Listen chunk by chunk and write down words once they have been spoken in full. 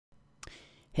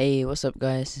Hey, what's up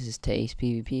guys, this is Taste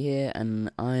PvP here,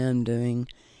 and I am doing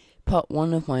part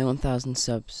 1 of my 1000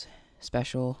 subs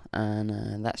special,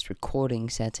 and that's recording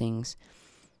settings.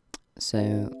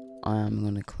 So, I'm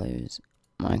going to close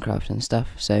Minecraft and stuff,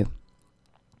 so,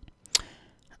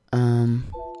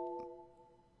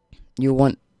 you'll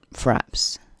want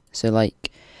Fraps. So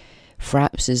like,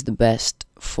 Fraps is the best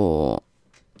for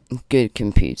good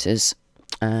computers,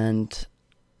 and,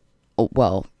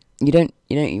 well, you don't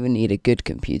even need a good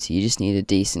computer, you just need a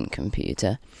decent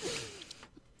computer.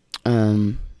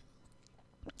 And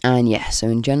yeah, so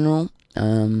in general,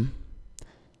 don't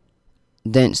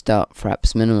start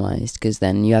Fraps minimized, because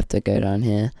then you have to go down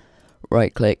here,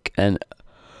 right click and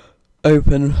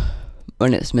open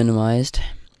when it's minimized,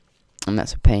 and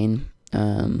that's a pain.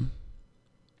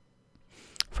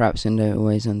 Fraps window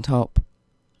always on top.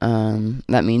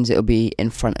 That means it'll be in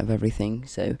front of everything,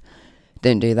 so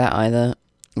don't do that either.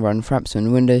 Run Fraps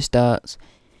when Windows starts.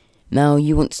 Now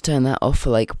you want to turn that off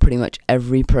for like pretty much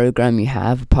every program you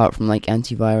have, apart from like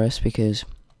antivirus, because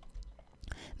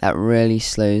that really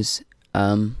slows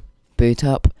boot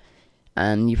up,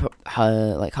 and you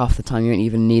like half the time you don't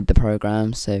even need the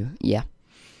program. So yeah.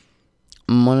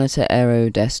 Monitor Aero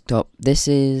Desktop. This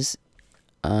is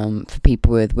for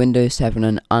people with Windows 7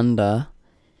 and under.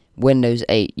 Windows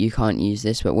 8 you can't use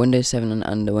this, but Windows 7 and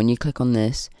under, when you click on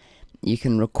this, you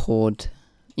can record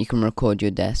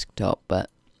your desktop, but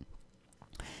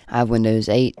I have Windows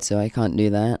 8, so I can't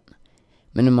do that.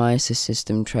 Minimize the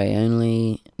system tray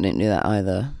only, don't do that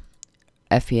either.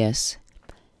 FPS,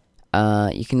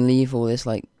 you can leave all this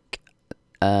like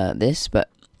this,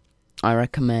 but I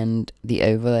recommend the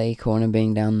overlay corner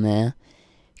being down there,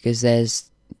 because there's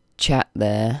chat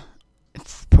there,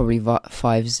 probably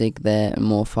 5 zig there, and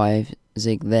more 5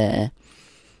 zig there.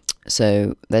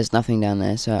 So there's nothing down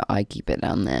there, so I keep it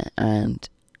down there, and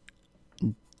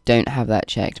don't have that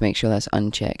checked. Make sure that's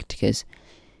unchecked, because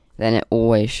then it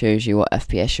always shows you what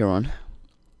FPS you're on.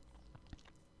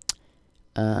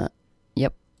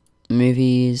 Yep.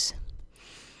 Movies.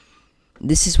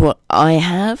 This is what I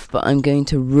have, but I'm going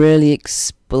to really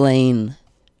explain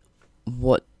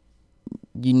what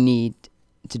you need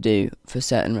to do for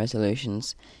certain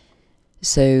resolutions.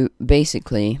 So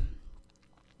basically,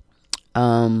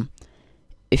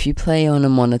 if you play on a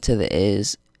monitor that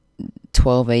is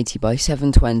 1280 by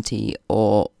 720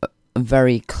 or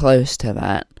very close to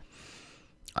that,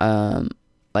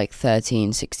 like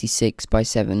 1366 by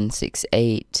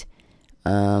 768,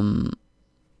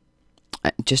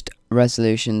 just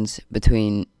resolutions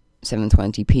between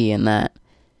 720p and that,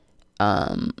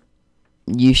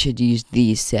 you should use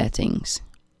these settings.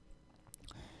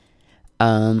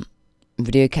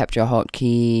 Video capture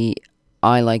hotkey,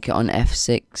 I like it on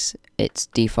F6, it's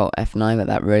default F9, but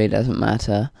that really doesn't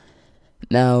matter.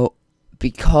 Now,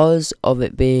 because of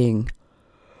it being,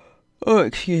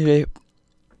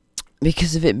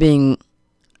 because of it being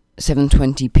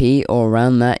 720p or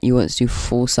around that, you want to do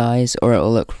full size or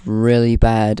it'll look really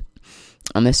bad.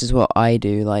 And this is what I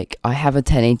do. Like, I have a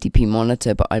 1080p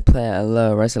monitor, but I play at a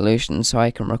lower resolution so I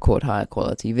can record higher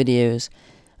quality videos,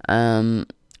 and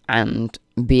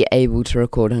be able to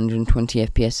record 120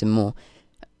 FPS in more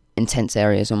intense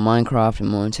areas on Minecraft and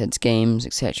more intense games,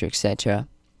 etc, etc.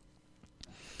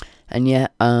 And yeah,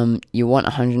 you want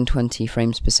 120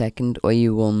 frames per second, or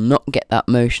you will not get that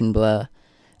motion blur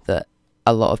that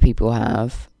a lot of people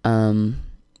have.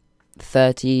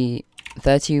 30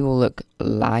 will look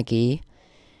laggy.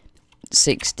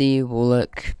 60 will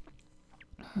look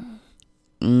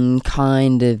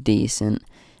kind of decent.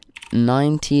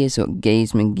 90 is what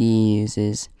Gaze McGee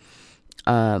uses.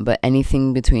 But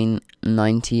anything between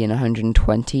 90 and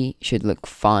 120 should look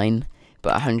fine,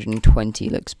 but 120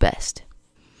 looks best.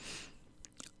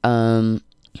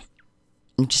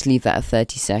 Just leave that at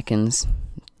 30 seconds.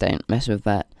 Don't mess with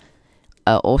that.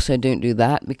 Also, don't do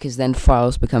that, because then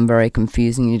files become very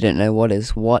confusing. You don't know what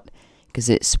is what, because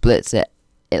it splits it.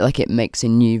 It makes a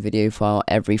new video file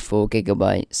every 4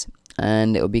 gigabytes,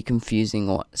 and it'll be confusing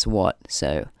what's what.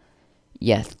 So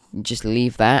yeah, just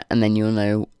leave that, and then you'll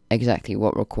know exactly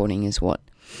what recording is what.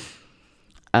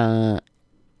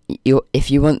 If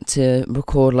you want to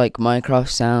record like Minecraft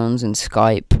sounds and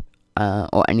Skype,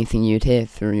 or anything you'd hear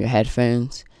through your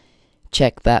headphones,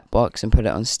 check that box and put it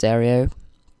on stereo.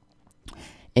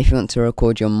 If you want to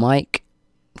record your mic,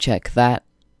 check that,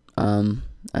 and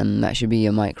that should be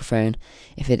your microphone.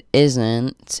 If it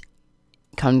isn't,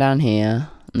 come down here,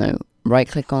 right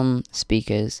click on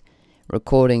speakers,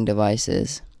 recording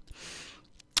devices,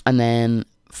 and then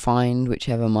find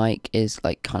whichever mic is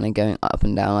like kind of going up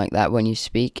and down like that when you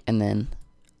speak, and then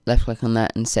left click on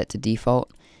that and set to default,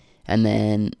 and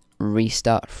then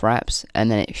restart Fraps,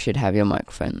 and then it should have your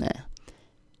microphone there.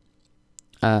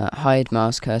 Hide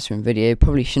mouse cursor in video.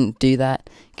 Probably shouldn't do that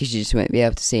because you just won't be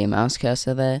able to see a mouse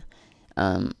cursor there.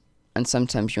 And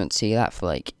sometimes you want to see that for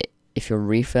like if you're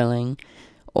refilling,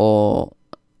 or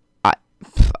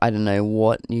I don't know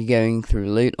what, you're going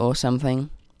through loot or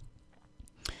something.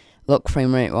 Lock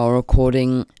frame rate while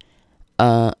recording.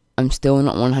 I'm still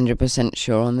not 100%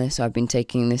 sure on this. I've been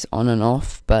taking this on and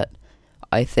off, but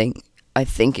I think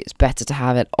it's better to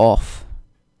have it off.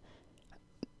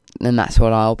 And that's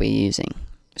what I'll be using.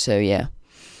 So yeah.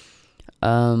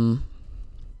 Don't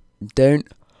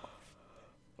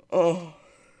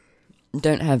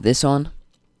have this on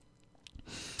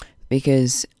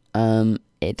because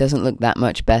it doesn't look that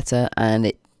much better, and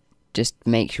it just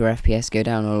makes your FPS go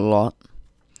down a lot.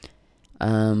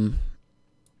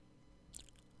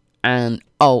 And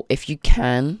if you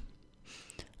can,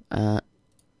 I'm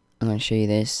going to show you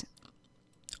this.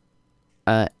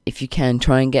 If you can,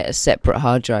 try and get a separate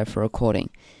hard drive for recording.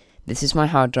 This is my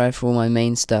hard drive for all my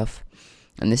main stuff,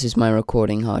 and this is my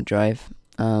recording hard drive.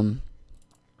 And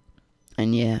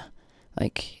yeah,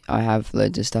 like I have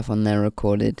loads of stuff on there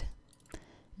recorded,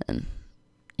 and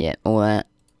yeah, all that.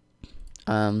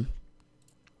 But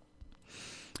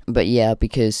yeah,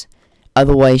 because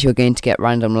otherwise you're going to get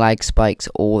random lag spikes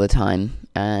all the time,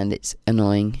 and it's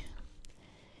annoying.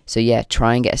 So yeah,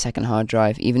 try and get a second hard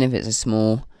drive, even if it's a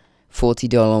small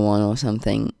 $40 one or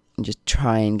something. Just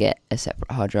try and get a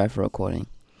separate hard drive for recording.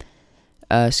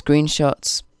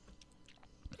 Screenshots.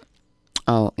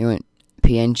 You want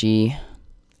PNG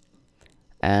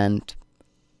and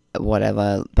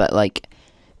whatever, but like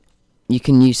you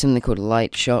can use something called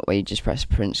light shot, where you just press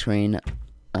print screen.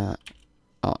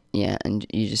 Yeah, and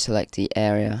you just select the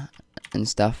area and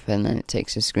stuff, and then it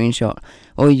takes a screenshot,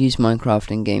 or use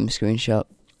Minecraft in-game screenshot.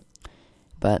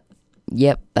 But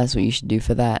yep, that's what you should do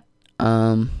for that.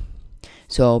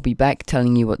 So I'll be back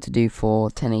telling you what to do for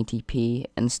 1080p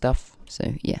and stuff.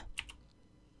 So yeah.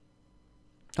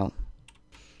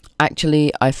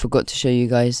 Actually, I forgot to show you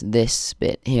guys this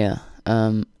bit here.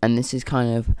 And this is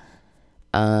kind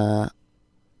of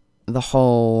the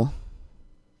whole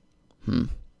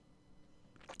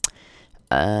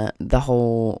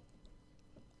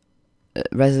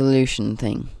resolution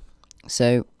thing.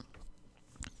 So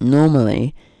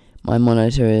normally my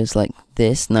monitor is like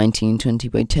this, 1920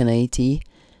 by 1080,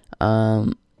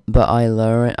 but I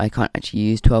lower it. I can't actually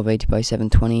use 1280 by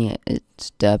 720,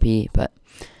 it's derpy, but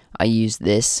I use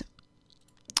this,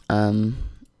 and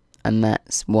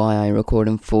that's why I record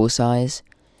in full size.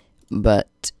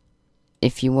 But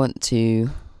if you want to,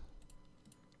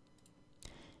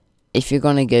 if you're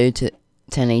gonna go to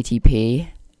 1080p,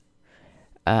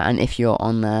 and if you're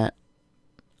on that,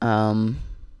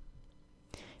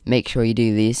 make sure you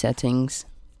do these settings.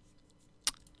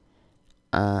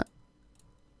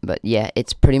 But yeah,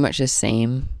 it's pretty much the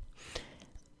same,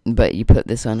 but you put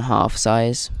this on half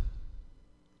size.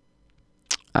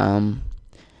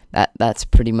 That's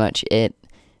pretty much it.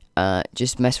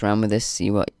 Just mess around with this, see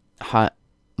what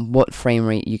frame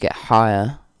rate you get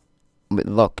higher with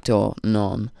locked or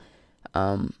none.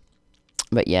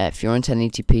 But yeah, if you're on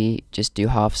 1080p, just do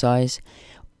half size.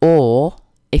 Or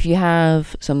if you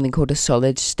have something called a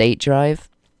solid state drive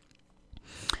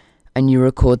and you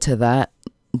record to that,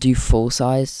 do full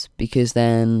size, because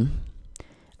then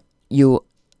you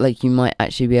might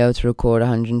actually be able to record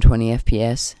 120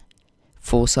 FPS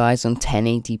full size on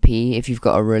 1080p if you've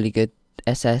got a really good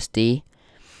SSD.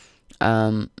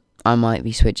 I might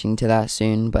be switching to that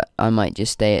soon, but I might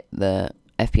just stay at the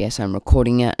FPS I'm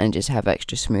recording at and just have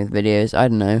extra smooth videos. I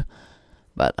don't know,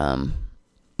 but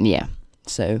yeah.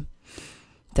 So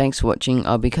thanks for watching.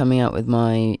 I'll be coming out with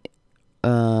my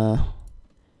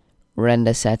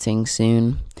render settings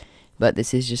soon, but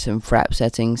this is just some Fraps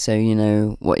settings, so you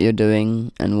know what you're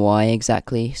doing and why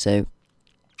exactly. So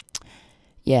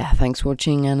yeah, thanks for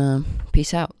watching, and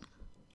peace out.